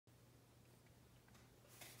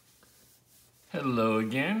Hello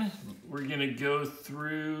again. We're going to go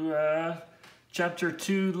through Chapter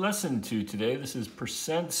 2, Lesson 2 today. This is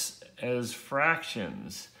percents as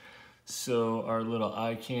fractions. So our little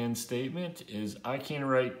I can statement is I can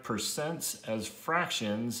write percents as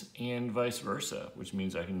fractions and vice versa, which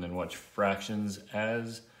means I can then watch fractions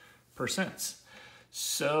as percents.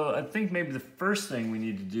 So I think maybe the first thing we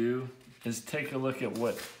need to do is take a look at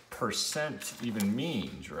what percent even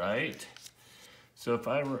means, right? So if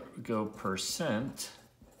I go percent,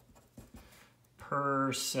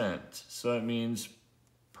 so that means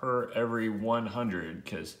per every 100,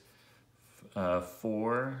 because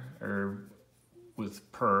 4 are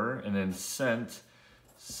with per, and then cent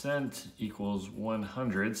equals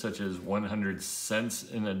 100, such as 100 cents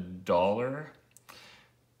in a dollar,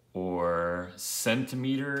 or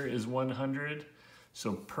centimeter is 100.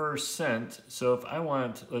 So percent, so if I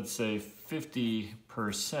want, let's say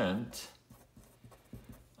 50%,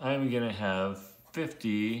 I'm going to have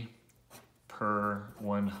 50 per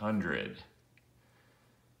 100,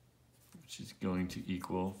 which is going to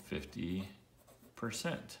equal 50%.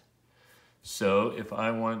 So if I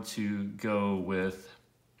want to go with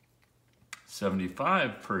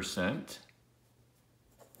 75%,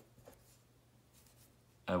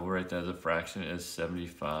 I will write that as a fraction as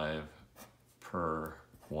 75 per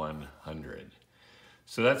 100.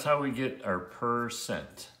 So that's how we get our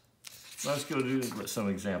percent. Let's go do some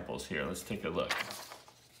examples here. Let's take a look.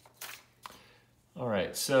 All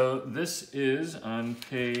right, so this is on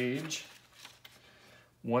page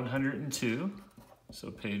 102.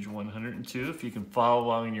 So page 102, if you can follow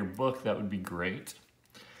along in your book, that would be great.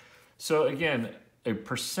 So again, a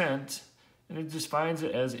percent, and it defines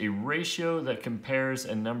it as a ratio that compares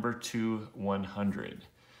a number to 100.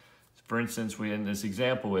 For instance, in this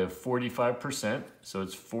example, we have 45%, so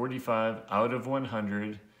it's 45 out of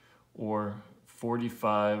 100, or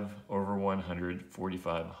 45 over 100,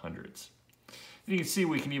 45 hundredths. You can see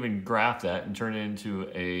we can even graph that and turn it into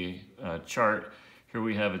a chart. Here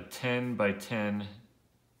we have a 10 by 10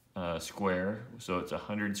 square, so it's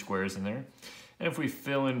 100 squares in there. And if we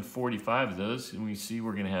fill in 45 of those, and we see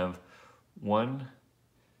we're going to have 1,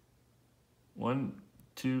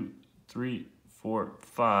 2, 3, 4,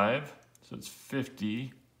 5, so it's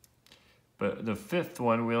 50. But the fifth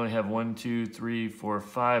one, we only have 1, 2, 3, 4,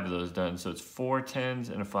 5 of those done. So it's 4 10s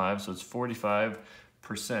and a 5, so it's 45%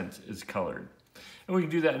 is colored. And we can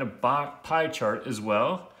do that in a pie chart as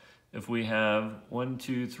well. If we have 1,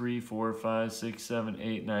 2, 3, 4, 5, 6, 7,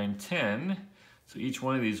 8, 9, 10. So each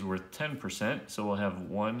one of these is worth 10%. So we'll have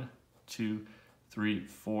 1, 2, 3,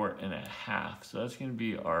 4 and a half. So that's going to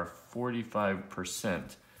be our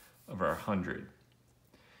 45% of our 100.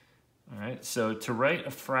 All right, so to write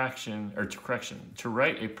a fraction, or to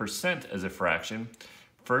write a percent as a fraction,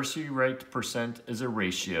 first you write percent as a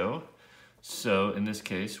ratio. So in this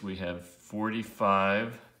case, we have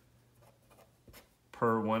 45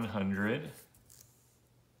 per 100.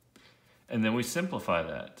 And then we simplify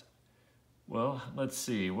that. Well, let's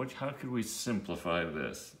see, how could we simplify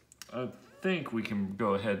this? I think we can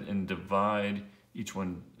go ahead and divide each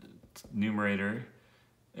one, numerator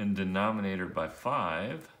and denominator, by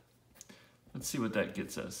 5. Let's see what that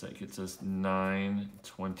gets us. That gets us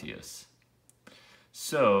 9/20.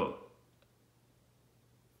 So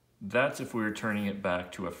that's if we were turning it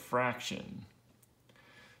back to a fraction.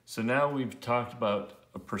 So now we've talked about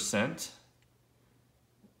a percent,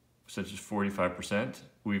 such as 45%.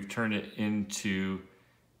 We've turned it into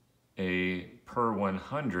a per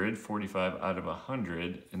 100, 45 out of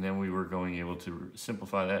 100, and then we were able to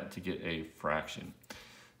simplify that to get a fraction.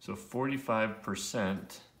 So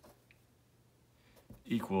 45%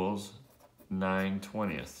 equals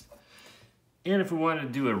 9/20. And if we wanted to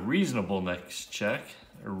do a reasonableness check,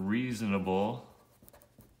 a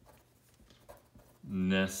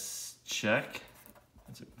reasonableness check,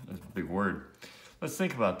 that's a big word. Let's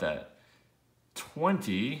think about that.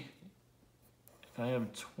 20, if I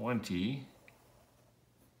have 20,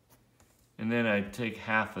 and then I take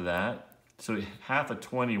half of that, so half of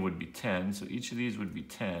 20 would be 10, so each of these would be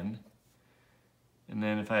 10. And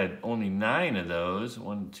then if I had only 9 of those,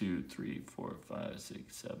 1, 2, 3, 4, 5,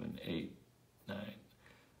 6, 7, 8, 9.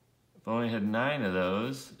 If I only had 9 of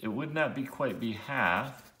those, it would not quite be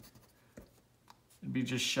half. It'd be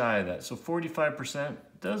just shy of that. So 45%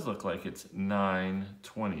 does look like it's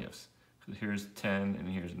 9/20. So here's 10, and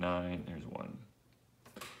here's 9, here's 1.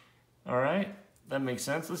 All right, that makes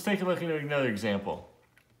sense. Let's take a look at another example.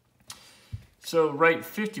 So write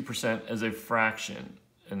 50% as a fraction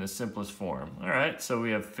in the simplest form. All right, so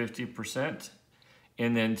we have 50%,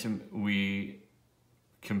 and then we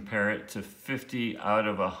compare it to 50 out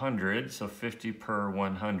of 100, so 50 per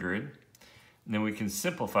 100. And then we can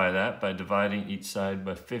simplify that by dividing each side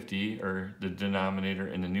by 50, or the denominator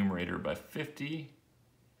and the numerator by 50.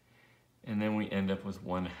 And then we end up with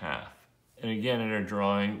 1/2. And again, in our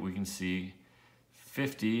drawing, we can see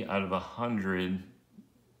 50 out of 100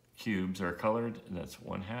 cubes are colored, and that's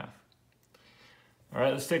 1/2. All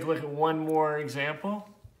right, let's take a look at one more example.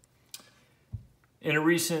 In a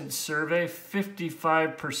recent survey,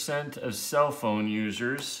 55% of cell phone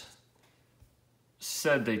users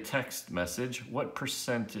said they text message. What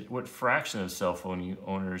fraction of cell phone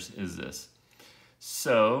owners is this?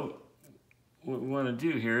 So what we want to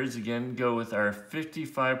do here is, again, go with our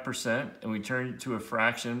 55%, and we turn it to a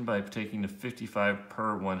fraction by taking the 55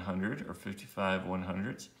 per 100, or 55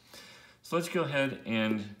 100ths. So let's go ahead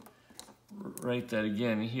and write that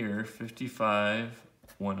again here, 55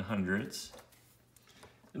 100ths.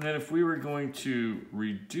 And then if we were going to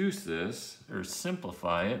reduce this, or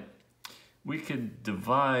simplify it, we could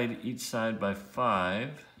divide each side by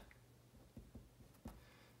 5,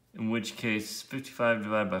 in which case 55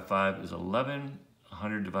 divided by 5 is 11,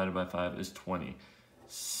 100 divided by 5 is 20.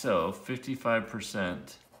 So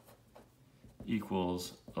 55%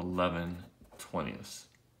 equals 11/20.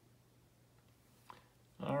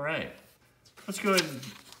 All right, let's go ahead and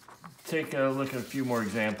take a look at a few more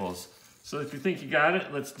examples. So if you think you got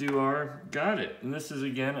it, let's do our got it. And this is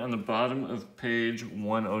again on the bottom of page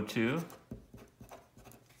 102.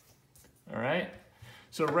 All right,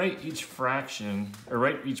 so write each fraction, or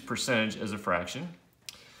write each percentage as a fraction.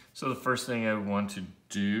 So the first thing I want to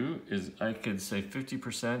do is I could say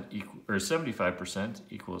 50% or 75%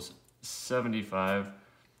 equals 75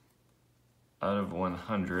 out of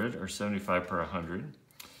 100, or 75 per 100.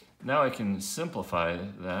 Now I can simplify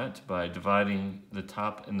that by dividing the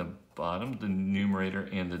top and the bottom, the numerator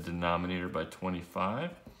and the denominator, by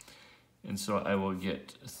 25. And so I will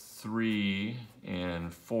get 3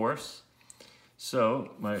 4/4.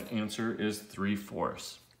 So my answer is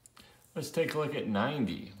 3/4. Let's take a look at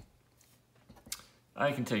 90.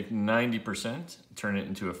 I can take 90%, turn it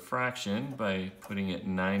into a fraction by putting it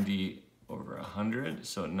 90 over 100.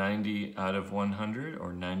 So 90 out of 100,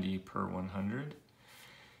 or 90 per 100.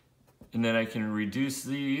 And then I can reduce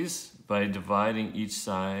these by dividing each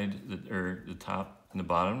side, or the top and the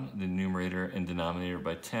bottom, the numerator and denominator,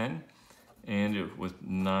 by 10, and with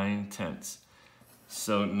 9/10.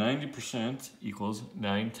 So 90% equals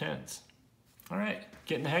 9/10. All right,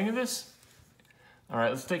 getting the hang of this? All right,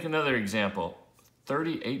 let's take another example,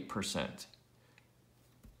 38%.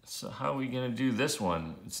 So how are we gonna do this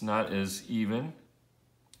one? It's not as even.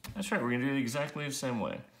 That's right, we're gonna do it exactly the same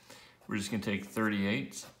way. We're just gonna take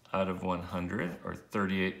 38 out of 100, or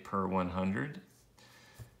 38 per 100.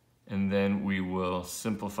 And then we will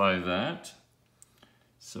simplify that.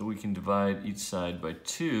 So we can divide each side by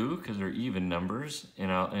 2, because they're even numbers,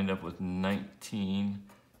 and I'll end up with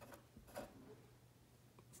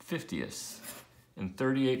 19/50. And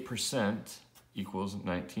 38% equals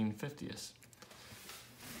 19/50.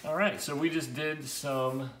 All right, so we just did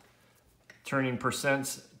some turning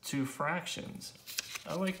percents to fractions.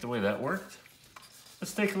 I like the way that worked.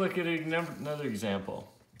 Let's take a look at another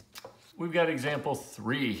example. We've got example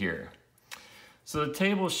 3 here. So the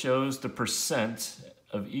table shows the percent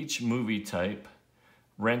of each movie type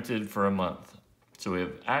rented for a month. So we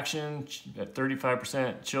have action at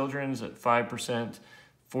 35%, children's at 5%,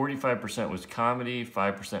 45% was comedy,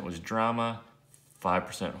 5% was drama,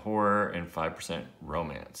 5% horror, and 5%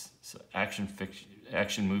 romance. So action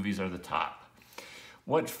movies are the top.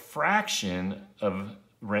 What fraction of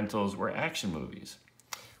rentals were action movies?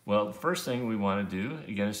 Well, the first thing we want to do,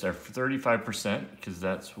 again, is our 35%, because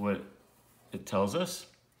that's what it tells us.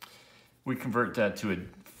 We convert that to a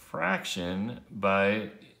fraction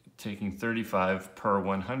by taking 35 per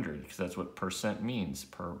 100, because that's what percent means,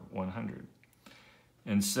 per 100.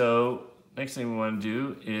 And so next thing we want to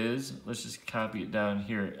do is, let's just copy it down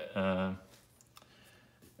here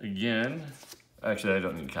again. Actually, I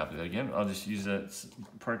don't need to copy that again. I'll just use that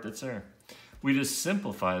part that's there. We just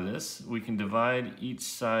simplify this. We can divide each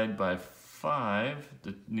side by 5,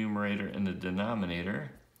 the numerator and the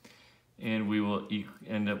denominator, and we will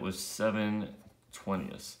end up with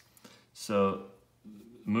 7/20. So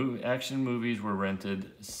action movies were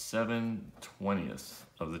rented 7/20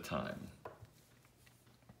 of the time.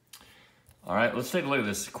 All right, let's take a look at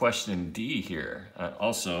this question D here.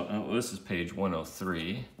 This is page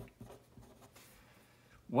 103.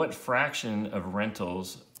 What fraction of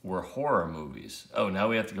rentals were horror movies? Oh, now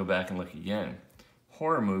we have to go back and look again.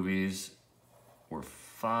 Horror movies were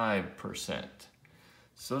 5%.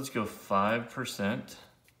 So let's go 5%,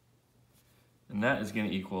 and that is going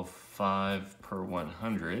to equal 5 per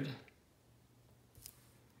 100.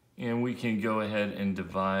 And we can go ahead and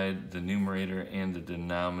divide the numerator and the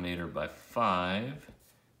denominator by 5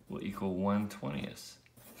 will equal 1/20.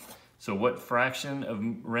 So what fraction of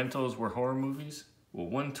rentals were horror movies? Well,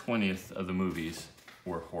 1/20 of the movies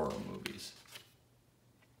were horror movies.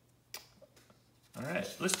 All right,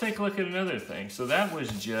 let's take a look at another thing. So that was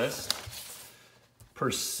just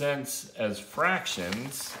percents as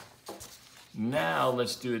fractions. Now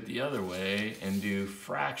let's do it the other way and do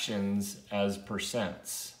fractions as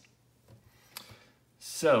percents.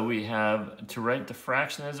 So we have to write the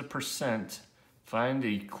fraction as a percent, find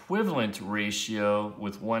the equivalent ratio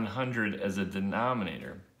with 100 as a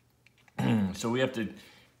denominator. So we have to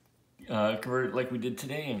convert it like we did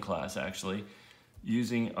today in class, actually,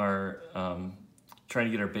 using our, trying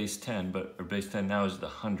to get our base 10, but our base 10 now is the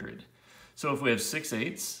 100. So if we have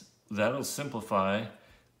 6/8, that'll simplify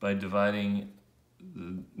by dividing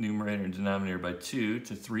the numerator and denominator by 2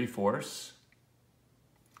 to 3/4.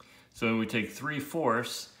 So we take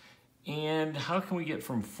 3/4, and how can we get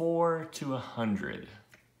from 4 to 100?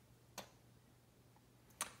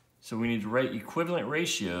 So we need to write equivalent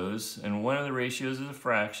ratios, and one of the ratios is a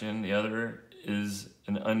fraction, the other is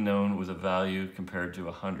an unknown with a value compared to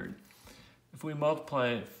 100. If we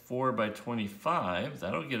multiply 4 by 25,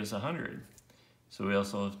 that'll get us 100. So we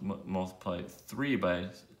also have to multiply 3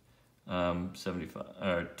 by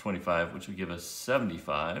 25, which would give us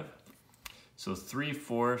 75. So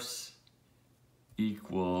 3/4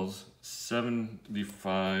 equals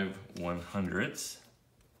 75 100ths.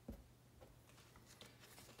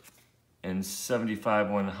 And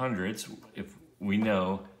 75 100ths, if we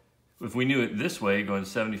knew it this way, going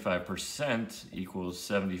 75% equals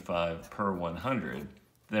 75 per 100,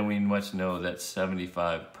 then we must know that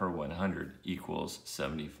 75 per 100 equals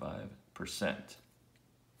 75%.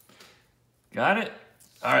 Got it?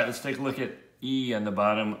 All right, let's take a look at E on the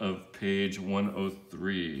bottom of page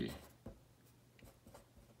 103.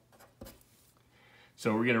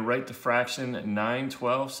 So we're going to write the fraction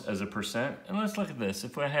 9/12 as a percent. And let's look at this.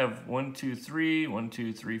 If I have 1, 2, 3, 1,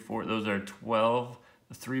 2, 3, 4, those are 12,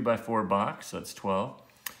 a 3 by 4 box, so that's 12.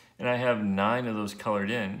 And I have 9 of those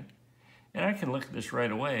colored in. And I can look at this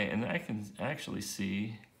right away, and I can actually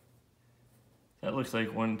see that looks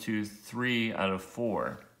like 1, 2, 3 out of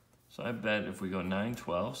 4. So I bet if we go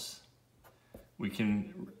 9/12, we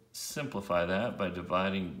can simplify that by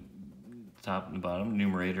dividing top and the bottom,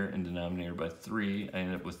 numerator and denominator by 3. I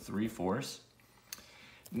end up with 3/4.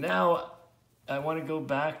 Now, I want to go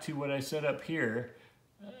back to what I said up here.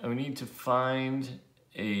 We need to find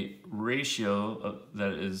a ratio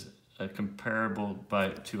that is comparable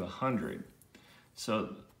to 100.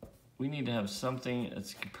 So we need to have something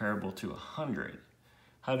that's comparable to 100.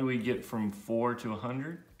 How do we get from 4 to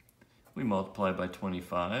 100? We multiply by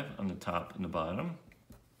 25 on the top and the bottom,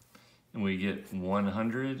 and we get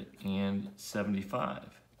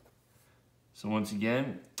 175. So once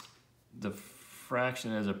again, the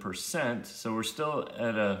fraction as a percent, so we're still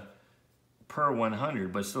at a per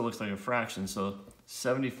 100, but it still looks like a fraction, so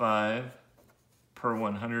 75 per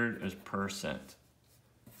 100 is percent.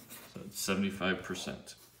 So it's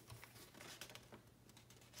 75%.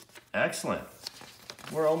 Excellent.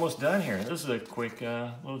 We're almost done here. This is a quick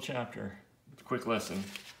little chapter, quick lesson.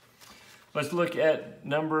 Let's look at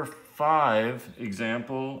number 5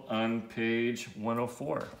 example on page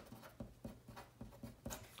 104.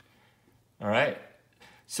 All right.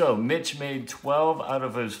 So Mitch made 12 out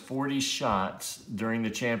of his 40 shots during the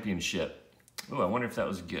championship. Oh, I wonder if that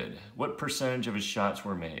was good. What percentage of his shots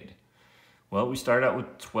were made? Well, we start out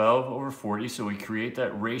with 12 over 40, so we create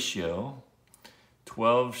that ratio.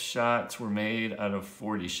 12 shots were made out of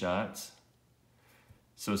 40 shots.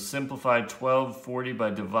 So simplify 12/40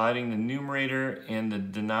 by dividing the numerator and the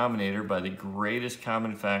denominator by the greatest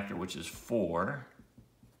common factor, which is 4.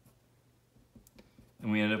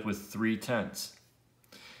 And we end up with 3/10.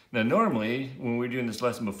 Now normally, when we were doing this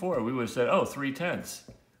lesson before, we would have said, oh, 3/10.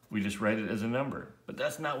 We just write it as a number. But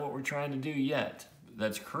that's not what we're trying to do yet.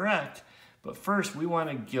 That's correct. But first, we want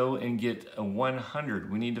to go and get a 100.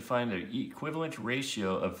 We need to find an equivalent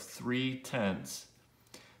ratio of 3/10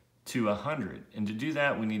 to 100. And to do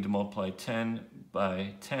that, we need to multiply 10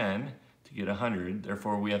 by 10 to get 100.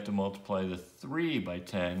 Therefore, we have to multiply the 3 by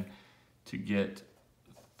 10 to get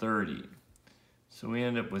 30. So we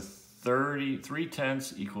end up with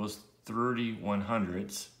 3/10 equals 30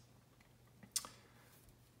 100ths,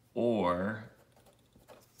 or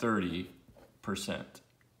 30%.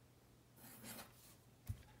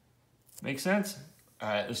 Make sense? All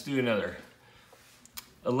right, let's do another.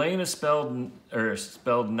 Elena spelled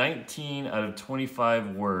 19 out of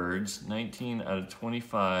 25 words, 19 out of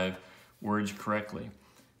 25 words correctly.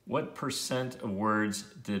 What percent of words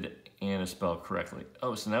did Anna spell correctly?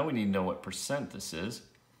 Oh, so now we need to know what percent this is.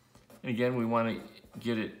 And again, we want to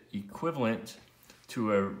get it equivalent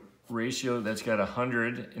to a ratio that's got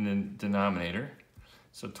 100 in the denominator.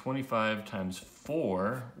 So 25 times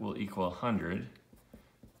 4 will equal 100.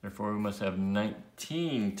 Therefore, we must have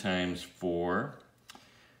 19 times 4.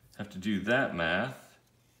 Have to do that math.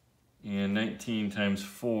 And 19 times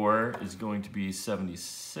 4 is going to be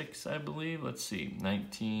 76, I believe. Let's see,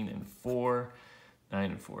 19 and 4.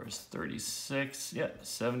 9 and 4 is 36. Yeah,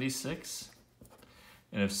 76.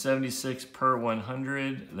 And if 76 per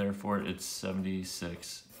 100, therefore it's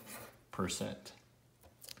 76%.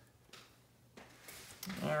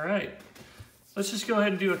 All right. Let's just go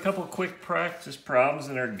ahead and do a couple quick practice problems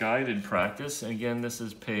in our guided practice. And again, this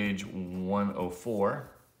is page 104.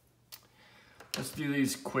 Let's do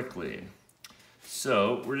these quickly.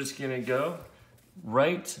 So we're just gonna go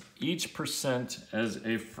write each percent as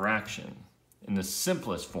a fraction in the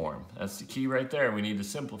simplest form. That's the key right there. We need to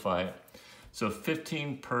simplify it. So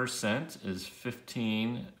 15% is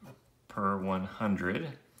 15 per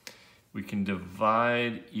 100. We can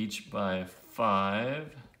divide each by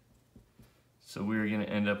 5. So we're gonna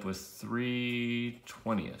end up with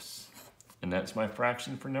 3/20. And that's my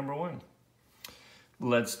fraction for number 1.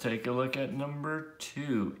 Let's take a look at number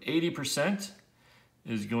 2. 80%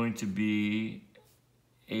 is going to be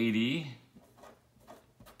 80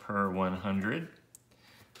 per 100.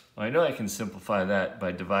 Well, I know I can simplify that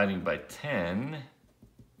by dividing by 10.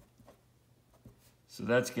 So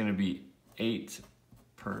that's going to be 8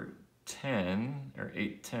 per 10, or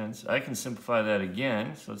 8/10. I can simplify that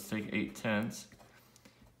again. So let's take 8/10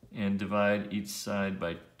 and divide each side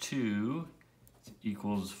by 2. It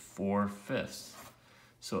equals 4/5.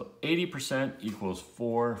 So 80% equals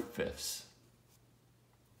 4/5.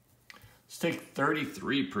 Let's take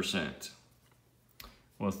 33%.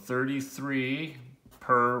 Well, 33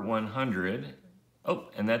 per 100.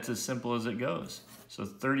 Oh, and that's as simple as it goes. So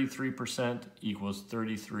 33% equals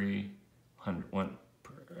 33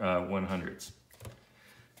 100ths.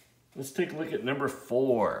 Let's take a look at number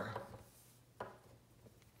 4.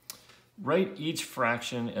 Write each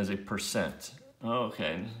fraction as a percent.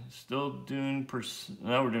 Okay, still doing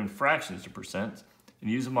now we're doing fractions to percent, and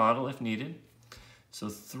use a model if needed. So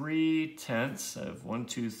 3/10, I have 1,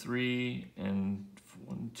 2, 3, and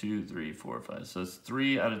 1, 2, 3, 4, 5. So it's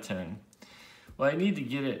 3 out of 10. Well, I need to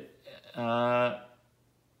get it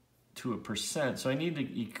to a percent, so I need to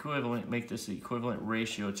make this equivalent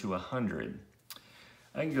ratio to 100.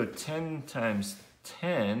 I can go 10 times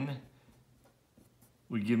 10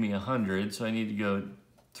 would give me 100, so I need to go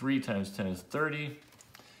 3 times 10 is 30.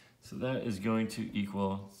 So that is going to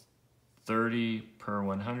equal 30 per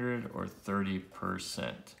 100, or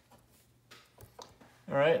 30%.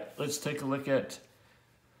 All right, let's take a look at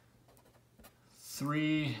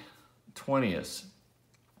 3/20.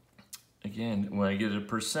 Again, when I get a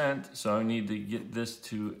percent, so I need to get this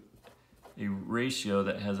to a ratio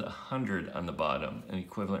that has 100 on the bottom, an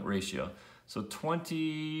equivalent ratio. So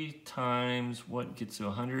 20 times what gets to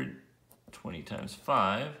 100? 20 times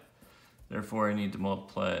 5. Therefore, I need to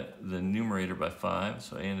multiply the numerator by 5.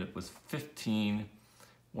 So I end up with 15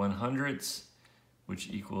 100ths, which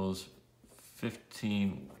equals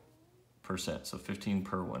 15%. So 15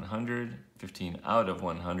 per 100, 15 out of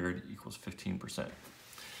 100 equals 15%.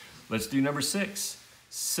 Let's do number 6.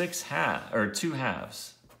 2/5.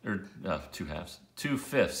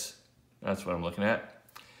 That's what I'm looking at.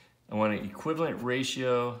 I want an equivalent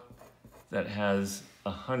ratio that has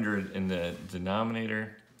 100 in the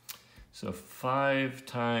denominator. So 5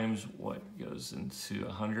 times what goes into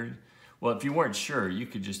 100? Well, if you weren't sure, you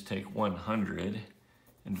could just take 100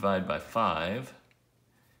 and divide by 5.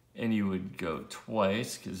 And you would go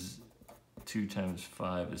twice, because 2 times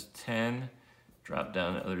 5 is 10. Drop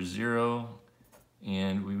down another 0,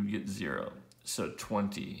 and we would get 0. So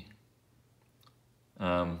 20.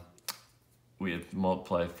 We have to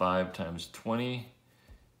multiply 5 times 20.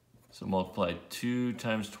 So multiply 2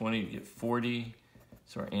 times 20 to get 40.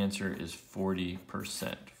 So our answer is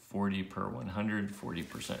 40%. 40 per 100,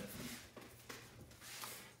 40%.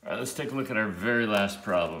 All right, let's take a look at our very last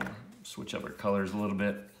problem. Switch up our colors a little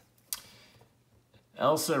bit.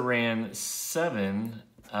 Elsa ran 7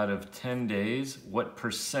 out of 10 days. What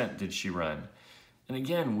percent did she run? And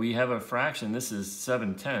again, we have a fraction. This is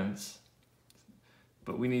 7/10.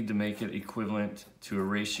 But we need to make it equivalent to a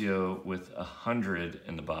ratio with 100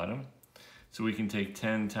 in the bottom. So we can take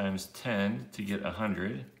 10 times 10 to get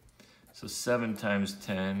 100. So 7 times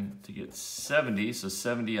 10 to get 70. So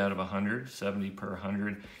 70 out of 100, 70 per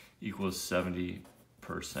 100 equals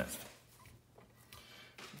 70%.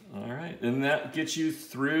 All right, and that gets you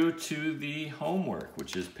through to the homework,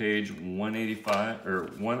 which is page 185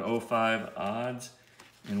 or 105 odds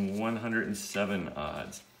and 107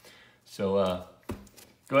 odds. So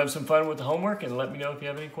go have some fun with the homework and let me know if you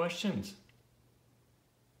have any questions.